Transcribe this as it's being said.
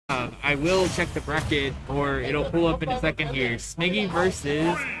I will check the bracket, or it'll pull up in a second here. Smiggy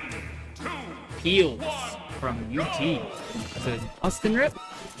versus Peels from UT. So Austin Rip.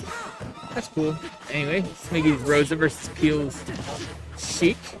 That's cool. Anyway, Smiggy's Rosa versus Peels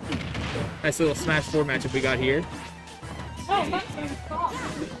Sheik. Nice little Smash 4 matchup we got here.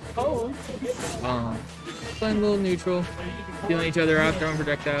 Fun little neutral. Feeling each other out, throwing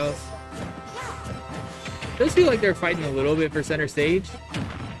projectiles. Does feel like they're fighting a little bit for center stage.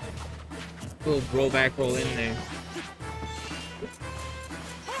 Little roll back, roll in there.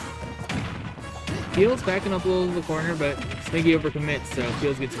 Peels backing up a little to the corner, but Smiggy overcommits, so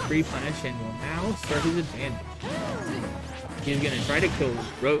Peels gets a free punish and will now start his advantage. He's gonna try to kill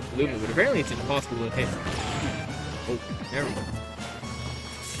Luma, but apparently it's impossible to hit. Oh, there we go.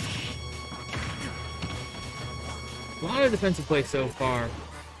 A lot of defensive play so far.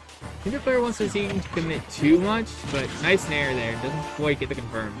 Neither player wants to seem to commit too much, but nice nair there. Doesn't quite get the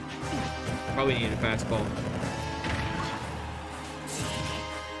confirm. Probably need a fast call.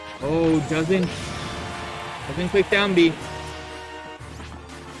 Oh, doesn't click down B.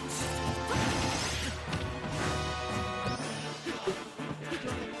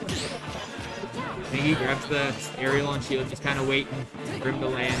 Smiggy grabs the aerial on shield, just kind of waiting for him to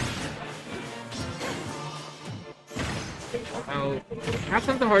land. Now, perhaps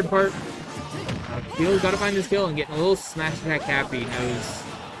not the hard part. Peel's got to find this kill, and getting a little smash attack happy knows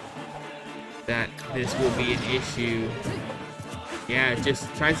that this will be an issue. Yeah, just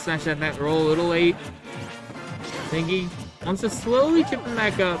tries to smash that roll a little late. Smiggy wants to slowly chip him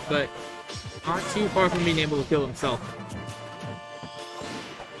back up, but not too far from being able to kill himself.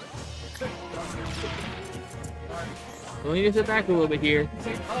 We'll need to sit back a little bit here.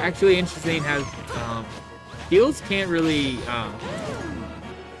 Actually, interesting how Peels can't really.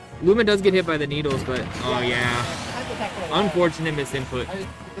 Luma does get hit by the needles, but oh yeah, unfortunate misinput.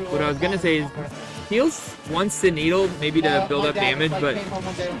 What I was gonna say is Peels wants the needle maybe to build up damage, but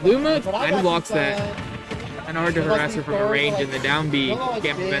Luma kind of blocks that. Kind of hard to harass her from a range, and the down B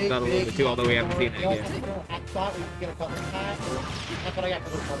can't prevent that a little bit too, although we haven't seen it yet.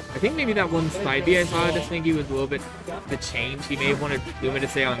 I think maybe that one side B I saw to Smiggy was a little bit the change. He may have wanted Luma to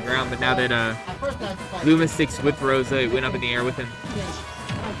stay on the ground, but now that Luma sticks with Rosa, it went up in the air with him.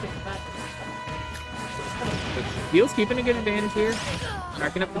 Peels keeping a good advantage here,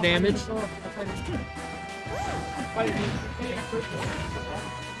 racking up the damage.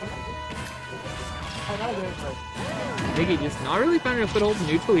 Smiggy just not really finding a foothold in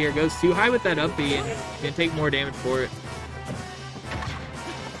neutral here. Goes too high with that up B and gonna take more damage for it.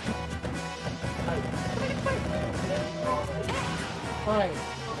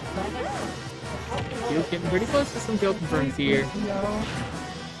 Peels getting pretty close to some kill confirms here.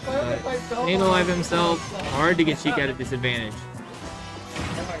 Staying alive himself, hard to get Sheik at a disadvantage.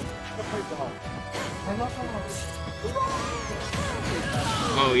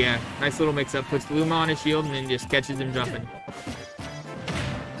 Oh yeah, nice little mix-up. Puts Luma on his shield and then just catches him jumping.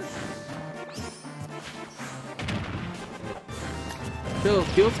 Still,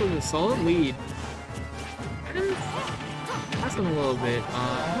 Peels with a solid lead. Pass him a little bit.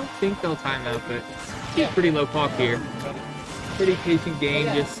 I don't think they'll time out, but he's pretty low clock here. Pretty patient game,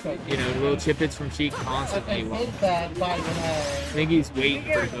 just, you know, little chip hits from Sheik constantly. Smiggy's waiting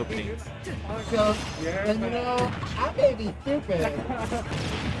for his openings. I may be stupid.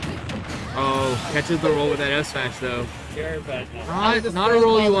 Oh, catches the roll with that F smash though. Not a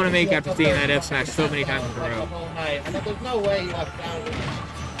roll you want to make after seeing that F smash so many times in a row. There's no way you have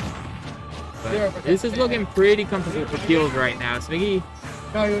But this is looking pretty comfortable for Peels right now. Smiggy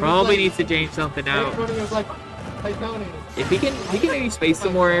probably needs to change something out. If he can maybe space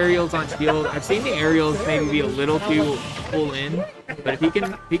some more aerials on shield. I've seen the aerials maybe be a little too full in, but if he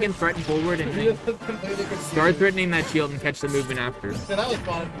can threaten forward and then start threatening that shield and catch the movement after. Yeah, that was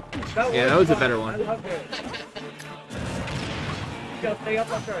fun. Yeah, that was a better one.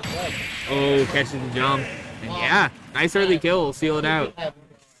 Oh, catches the jump. And yeah, nice early kill. We'll seal it out.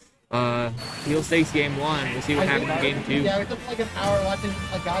 Peels takes game 1. We'll see what happens in game 2. Yeah, we took like an hour watching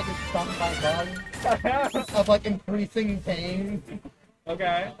a guy get stung by bugs of like increasing pain.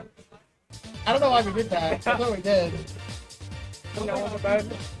 Okay. I don't know why we did that. That's what we did.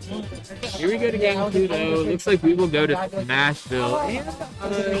 Here we go to game 2 though. Looks like we will go to Smashville.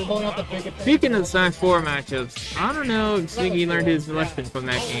 Speaking of Smash 4 matchups, I don't know if Smiggy learned his lesson from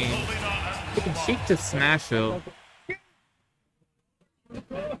that game. Taking Sheik to Smashville.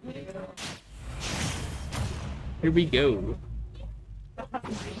 Here we go.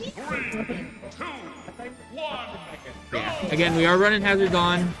 Yeah. Again, we are running Hazards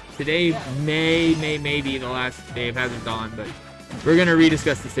on. Today may be the last day of Hazards on, but We're gonna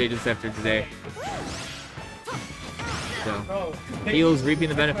rediscuss the stages after today. So, Heel's reaping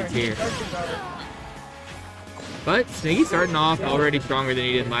the benefits here. But Smiggy's starting off already stronger than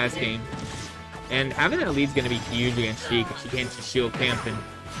he did last game. And having that lead's gonna be huge against Sheik if she can't just shield camp and,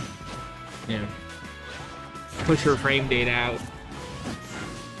 you know, push her frame data out.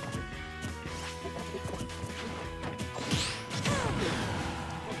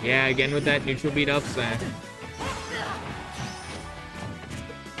 Yeah, again with that neutral beat up smash.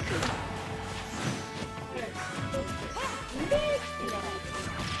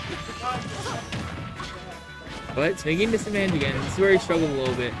 But Smiggy in disadvantage again. This is where he struggled a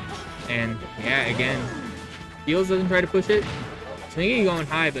little bit. And yeah, again, Heels doesn't try to push it. Smiggy going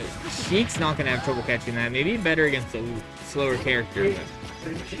high, but Sheik's not going to have trouble catching that. Maybe better against a slower character.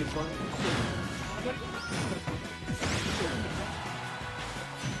 But...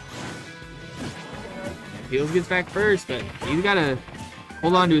 Heels gets back first, but he's got to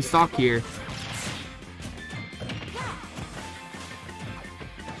hold on to his stock here.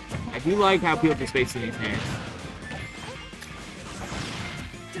 I do like how Peel is spacing these hands.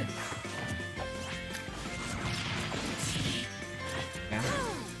 Yeah.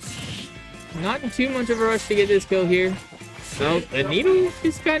 Not too much of a rush to get this kill here. So, the needle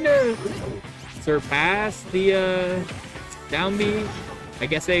just kind of surpassed the down B. I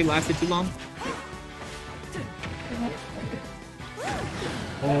guess they lasted too long.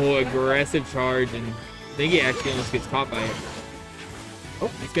 Oh, aggressive charge, and I think he actually almost gets caught by it. Oh,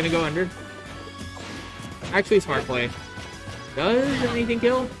 it's gonna go under. Actually, smart play. Does anything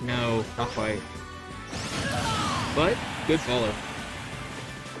kill? No, not quite. But, good follow.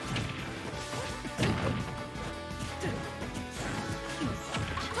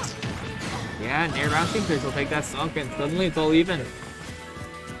 Yeah, Nair bouncing fish will take that stock, and suddenly it's all even.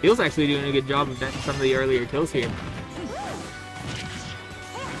 Heel's actually doing a good job of getting some of the earlier kills here.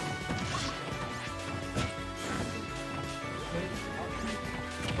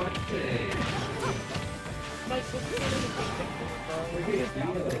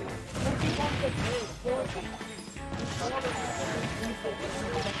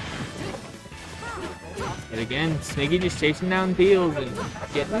 But again, Smiggy just chasing down Peels and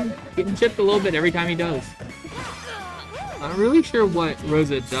getting chipped a little bit every time he does. I'm not really sure what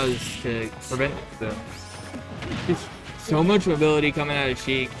Rosa does to prevent it, though. Just so much mobility coming out of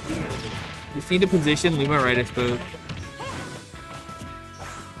Sheik. Just need to position Luma right, I suppose.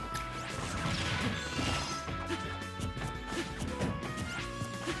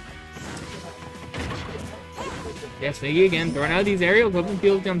 Yeah, Smiggy again, throwing out these aerials, hoping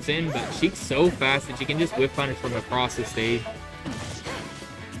Peel jumps in, but Sheik's so fast that she can just whip punish from across the stage.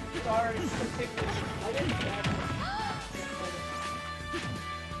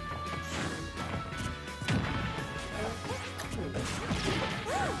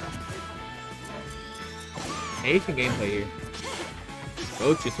 Patient gameplay here.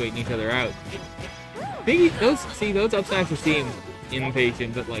 Both just waiting each other out. Those up smashes seem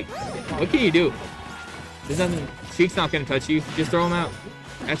impatient, but like, what can you do? This doesn't. Sheik's not gonna touch you. Just throw him out.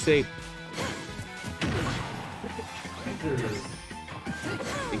 That's safe.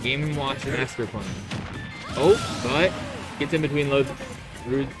 The Game & Watch Master Plan. Oh, but gets in between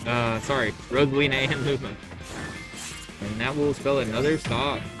Rosalina and Luma. And that will spell another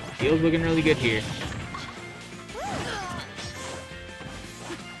stop. Feels looking really good here.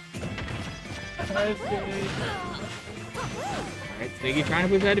 Alright, Smiggy trying to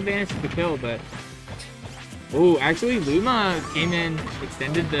push that advantage to the kill, but... Oh, actually, Luma came in,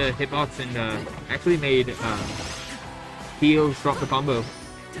 extended the hitbox, and actually made Heels drop the combo.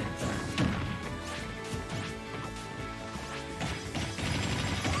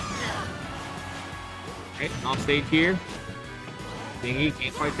 Alright, off stage here. Smiggy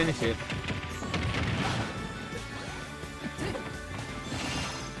can't quite finish it.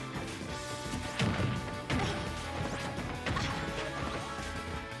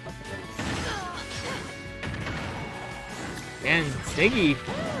 And Smiggy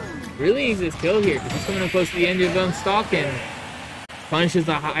really needs this kill here because he's coming up close to the end of his own stock and punishes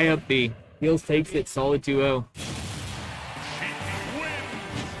the high up B. Heels takes it solid 2-0.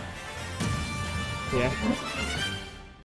 Yeah.